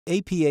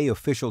APA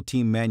official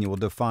team manual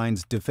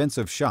defines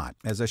defensive shot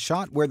as a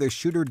shot where the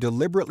shooter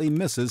deliberately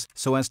misses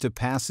so as to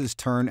pass his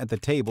turn at the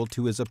table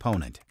to his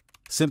opponent.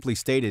 Simply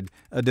stated,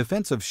 a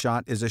defensive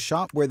shot is a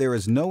shot where there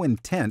is no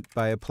intent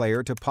by a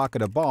player to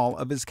pocket a ball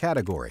of his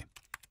category.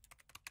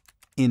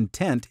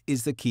 Intent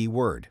is the key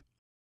word.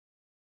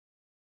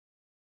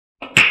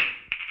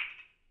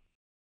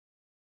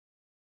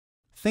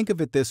 Think of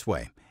it this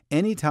way.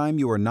 Anytime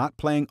you are not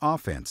playing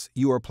offense,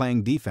 you are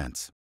playing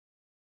defense.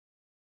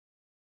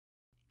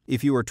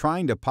 If you are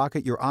trying to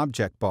pocket your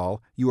object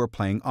ball, you are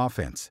playing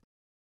offense.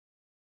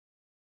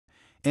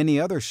 Any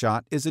other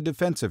shot is a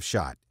defensive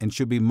shot and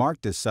should be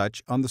marked as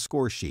such on the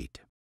score sheet.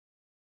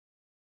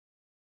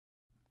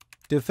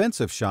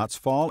 Defensive shots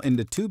fall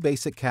into two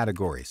basic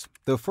categories.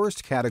 The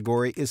first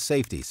category is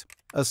safeties.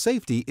 A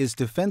safety is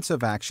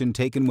defensive action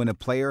taken when a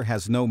player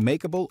has no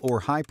makeable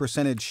or high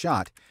percentage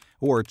shot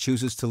or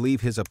chooses to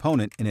leave his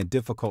opponent in a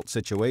difficult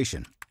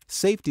situation.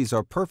 Safeties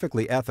are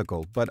perfectly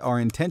ethical but are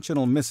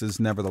intentional misses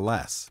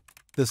nevertheless.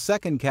 The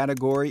second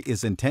category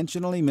is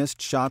intentionally missed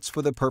shots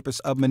for the purpose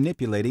of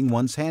manipulating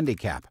one's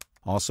handicap,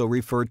 also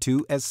referred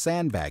to as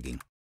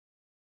sandbagging.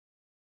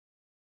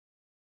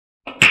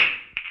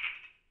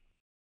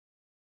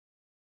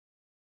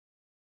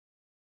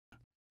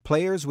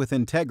 Players with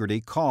integrity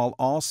call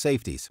all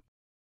safeties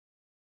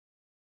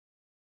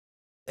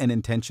and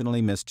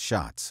intentionally missed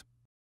shots.